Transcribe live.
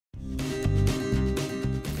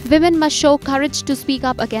Women must show courage to speak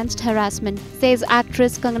up against harassment, says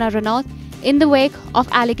actress Kangana Ranaut in the wake of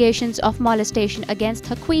allegations of molestation against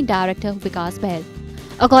her Queen director Vikas Bahl.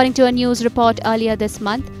 According to a news report earlier this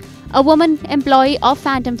month, a woman employee of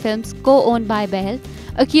Phantom Films, co-owned by Bahl,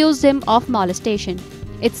 accused him of molestation.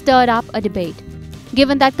 It stirred up a debate.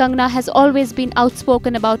 Given that Kangana has always been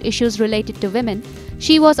outspoken about issues related to women,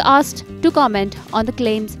 she was asked to comment on the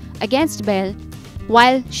claims against Bahl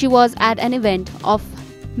while she was at an event of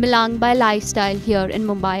Milang by Lifestyle here in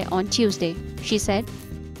Mumbai on Tuesday. She said,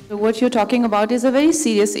 "What you're talking about is a very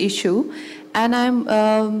serious issue, and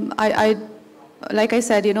like I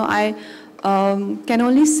said, I can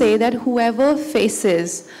only say that whoever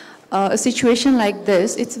faces a situation like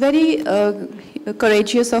this, it's very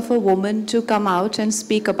courageous of a woman to come out and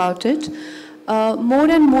speak about it. More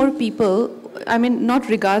and more people, I mean, not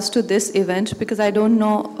regards to this event, because I don't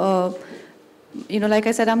know, like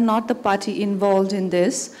I said, I'm not the party involved in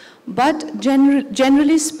this, but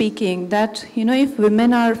generally speaking, that, if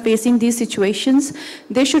women are facing these situations,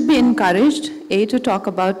 they should be encouraged, A, to talk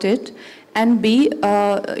about it, and B,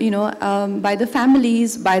 by the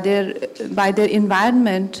families, by their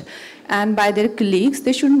environment, and by their colleagues.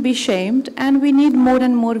 They shouldn't be shamed, and we need more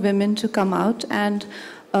and more women to come out and,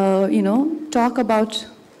 talk about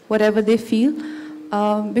whatever they feel,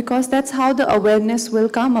 because that's how the awareness will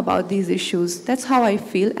come about these issues. That's how I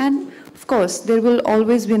feel, and of course, there will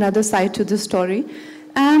always be another side to the story.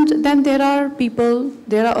 And then there are people,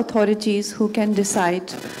 there are authorities who can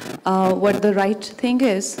decide what the right thing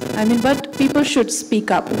is. I mean, but people should speak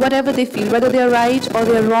up. Whatever they feel, whether they're right or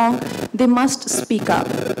they're wrong, they must speak up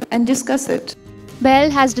and discuss it. Bahl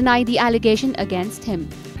has denied the allegation against him.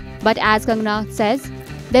 But as Kangana says,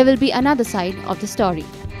 there will be another side of the story.